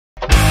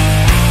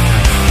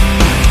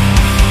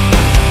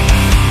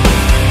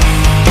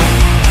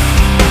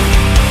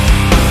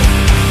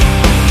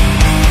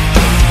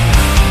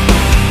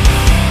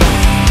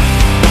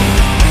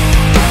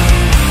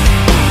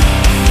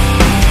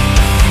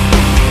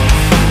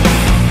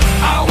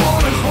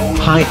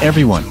Hi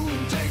everyone.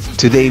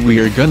 Today we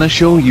are gonna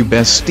show you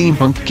best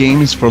steampunk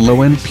games for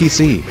low-end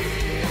PC.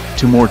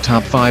 To more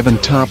top 5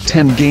 and top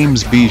 10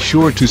 games, be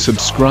sure to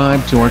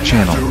subscribe to our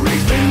channel.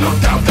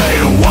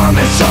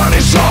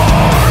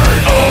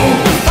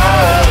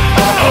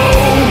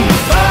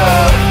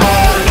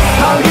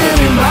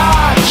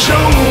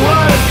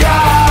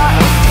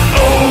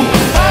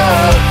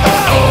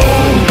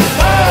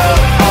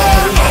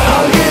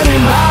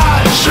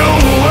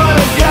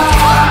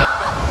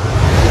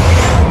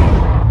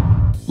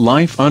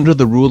 Life under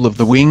the rule of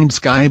the winged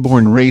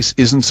Skyborn race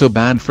isn't so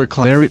bad for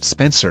Claret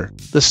Spencer,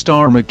 the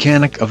star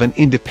mechanic of an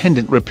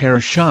independent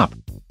repair shop.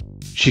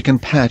 She can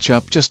patch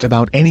up just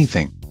about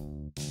anything.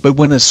 But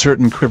when a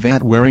certain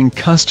cravat-wearing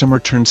customer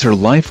turns her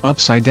life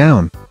upside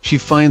down, she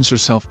finds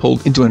herself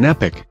pulled into an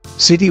epic,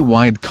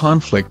 city-wide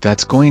conflict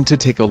that's going to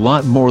take a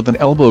lot more than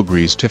elbow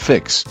grease to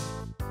fix.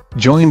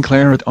 Join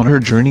Claret on her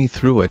journey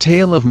through a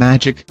tale of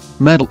magic,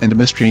 metal and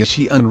mystery as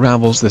she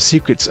unravels the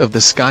secrets of the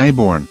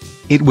Skyborn.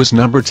 It was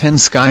number 10.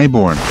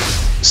 Skyborn.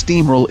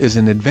 Steamroll is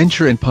an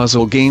adventure and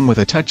puzzle game with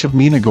a touch of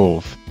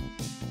minigolf.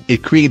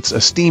 It creates a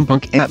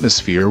steampunk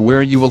atmosphere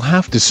where you will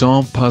have to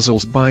solve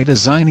puzzles by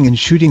designing and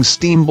shooting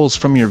steamballs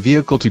from your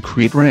vehicle to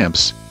create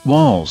ramps,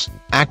 walls,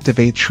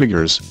 activate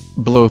triggers,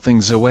 blow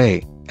things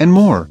away, and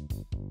more.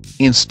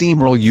 In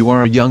Steamroll you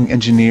are a young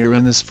engineer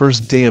on his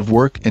first day of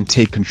work and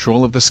take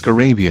control of the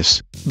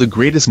Scarabeus, the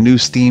greatest new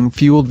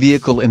steam-fueled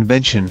vehicle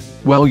invention,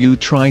 while you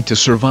try to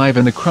survive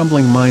in a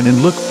crumbling mine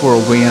and look for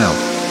a way out.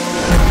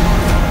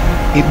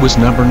 It was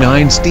number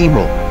 9.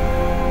 Steamroll.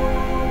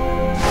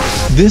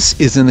 This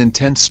is an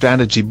intense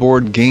strategy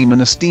board game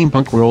in a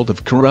steampunk world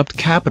of corrupt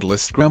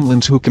capitalist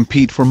gremlins who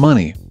compete for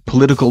money,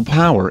 political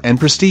power and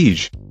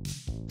prestige.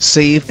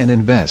 Save and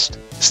invest,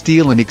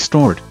 steal and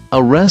extort,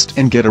 arrest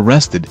and get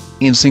arrested,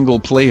 in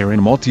single-player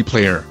and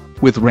multiplayer,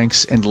 with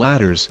ranks and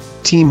ladders,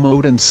 team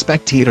mode and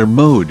spectator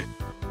mode.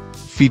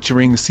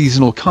 Featuring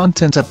seasonal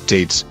content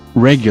updates,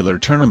 regular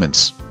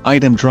tournaments,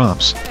 item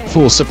drops,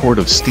 full support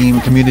of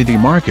Steam Community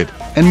Market,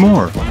 and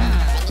more.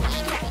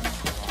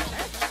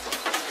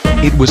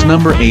 It was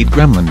number 8.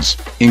 Gremlins,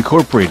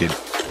 Incorporated.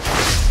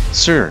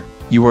 Sir,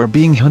 You Are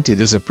Being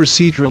Hunted is a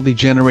procedurally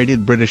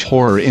generated British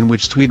horror in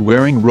which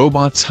tweed-wearing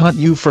robots hunt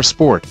you for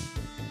sport.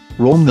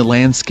 Roam the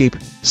landscape,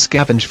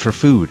 scavenge for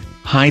food,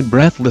 hide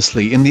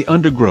breathlessly in the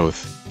undergrowth,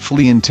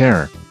 flee in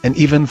terror, and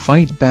even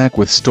fight back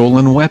with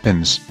stolen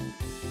weapons.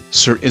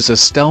 Sir is a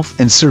stealth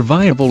and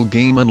survival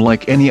game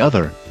unlike any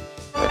other.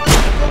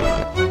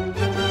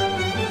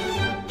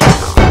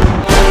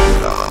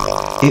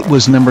 It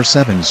was number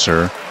 7.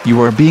 Sir,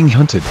 You Are Being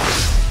Hunted.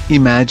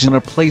 Imagine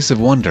a place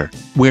of wonder,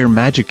 where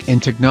magic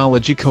and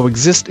technology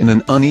coexist in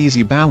an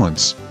uneasy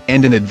balance,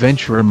 and an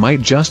adventurer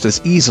might just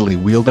as easily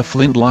wield a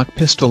flintlock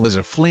pistol as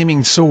a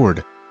flaming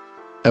sword.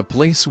 A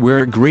place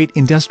where great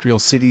industrial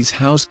cities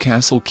house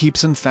castle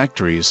keeps and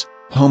factories,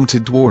 home to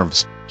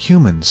dwarves,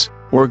 humans,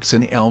 orcs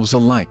and elves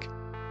alike.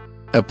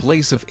 A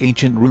place of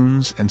ancient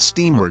runes and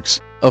steamworks,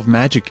 of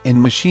magic and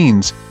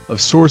machines,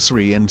 of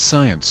sorcery and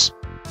science.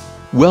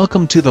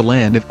 Welcome to the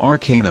land of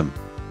Arcanum.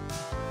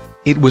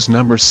 It was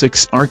number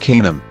 6.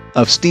 Arcanum,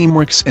 of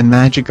Steamworks and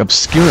Magick.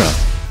 Obscura.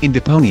 In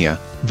Deponia,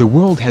 the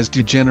world has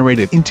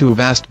degenerated into a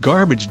vast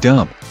garbage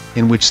dump,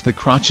 in which the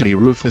crotchety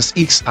Rufus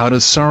ekes out a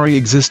sorry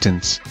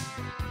existence.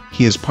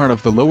 He is part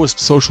of the lowest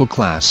social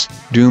class,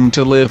 doomed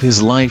to live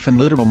his life in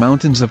literal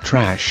mountains of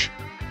trash.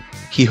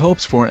 He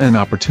hopes for an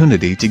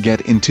opportunity to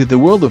get into the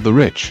world of the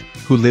rich,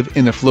 who live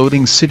in a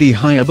floating city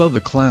high above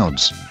the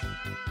clouds.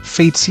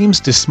 Fate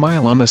seems to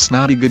smile on the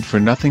snotty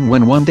good-for-nothing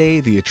when one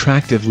day the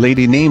attractive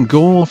lady named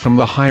Goal from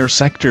the higher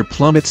sector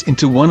plummets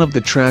into one of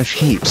the trash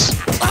heaps.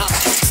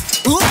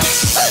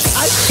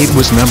 It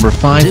was number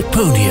 5.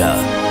 Deponia.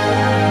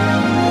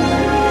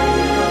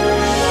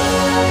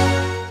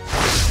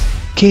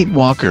 Kate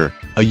Walker,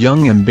 a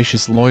young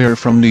ambitious lawyer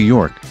from New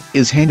York,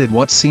 is handed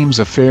what seems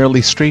a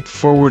fairly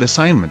straightforward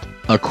assignment,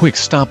 a quick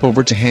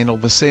stopover to handle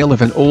the sale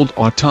of an old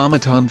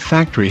automaton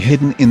factory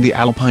hidden in the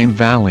Alpine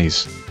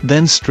valleys,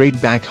 then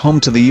straight back home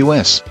to the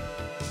US.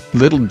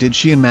 Little did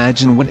she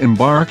imagine when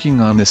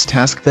embarking on this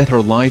task that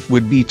her life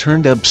would be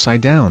turned upside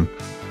down.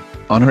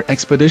 On her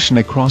expedition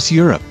across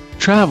Europe,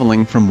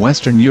 traveling from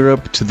Western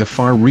Europe to the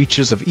far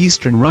reaches of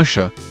Eastern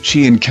Russia,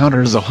 she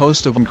encounters a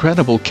host of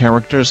incredible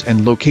characters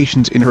and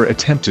locations in her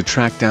attempt to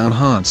track down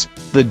Hans,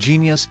 the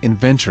genius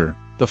inventor,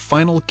 the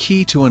final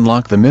key to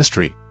unlock the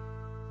mystery.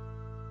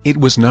 It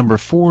was number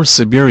 4.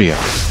 Syberia.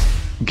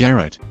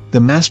 Garrett, the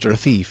master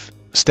thief,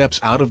 steps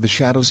out of the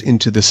shadows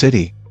into the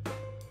city.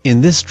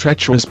 In this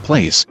treacherous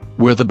place,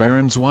 where the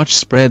Baron's watch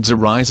spreads a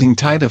rising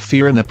tide of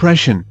fear and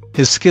oppression,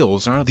 his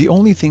skills are the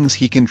only things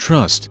he can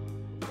trust.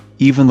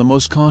 Even the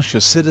most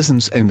cautious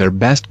citizens and their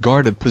best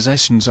guarded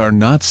possessions are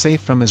not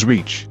safe from his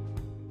reach.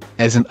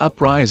 As an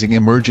uprising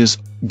emerges,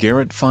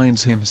 Garrett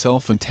finds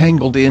himself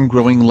entangled in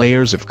growing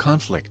layers of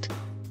conflict.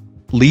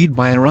 Led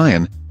by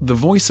Orion, the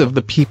voice of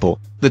the people,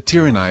 the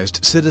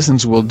tyrannized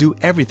citizens will do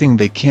everything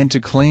they can to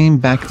claim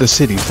back the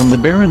city from the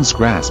Baron's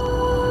grasp.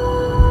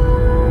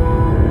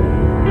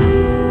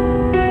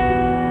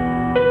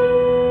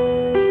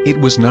 It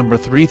was number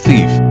 3,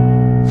 Thief.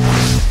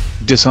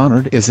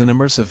 Dishonored is an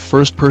immersive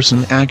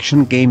first-person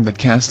action game that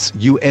casts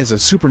you as a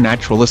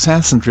supernatural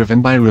assassin driven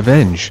by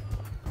revenge.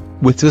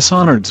 With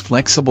Dishonored's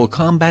flexible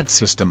combat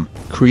system,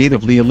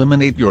 creatively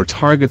eliminate your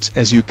targets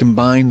as you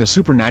combine the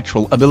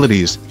supernatural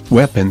abilities,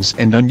 weapons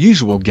and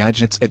unusual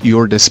gadgets at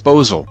your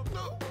disposal.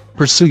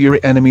 Pursue your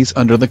enemies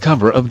under the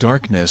cover of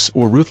darkness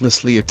or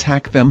ruthlessly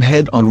attack them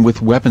head-on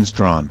with weapons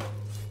drawn.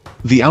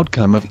 The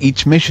outcome of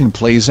each mission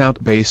plays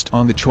out based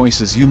on the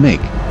choices you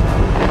make.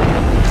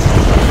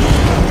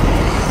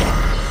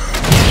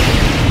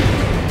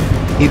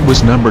 It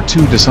was number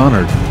 2,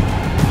 Dishonored.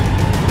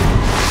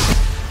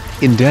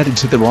 Indebted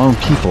to the wrong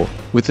people,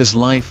 with his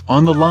life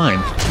on the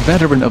line,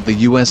 veteran of the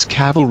U.S.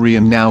 Cavalry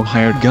and now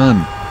hired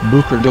gun,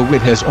 Booker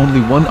DeWitt has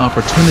only one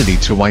opportunity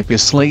to wipe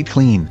his slate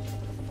clean.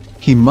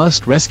 He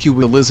must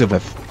rescue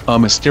Elizabeth, a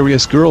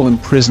mysterious girl in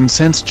prison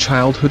since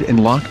childhood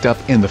and locked up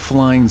in the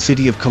flying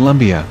city of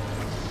Columbia.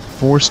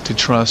 Forced to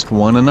trust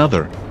one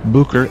another,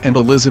 Booker and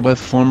Elizabeth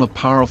form a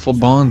powerful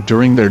bond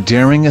during their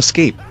daring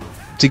escape.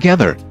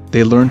 Together,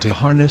 they learn to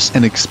harness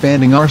an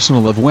expanding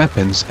arsenal of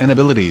weapons and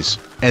abilities,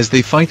 as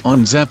they fight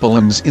on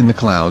zeppelins in the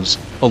clouds,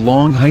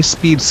 along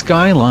high-speed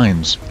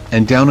skylines,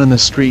 and down in the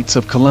streets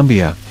of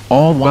Columbia,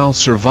 all while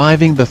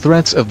surviving the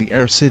threats of the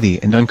Air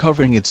City and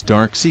uncovering its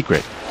dark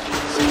secret.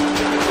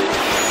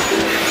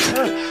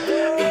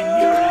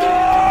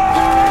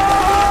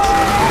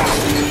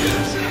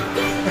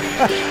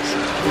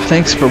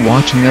 Thanks for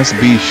watching us.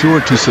 Be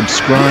sure to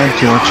subscribe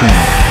to our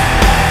channel.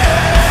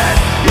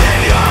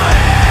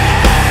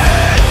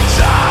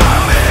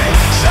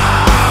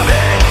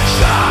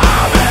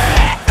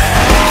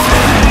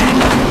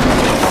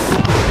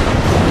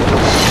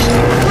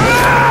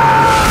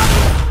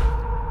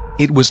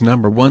 It was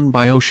number 1,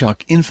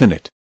 Bioshock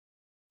Infinite.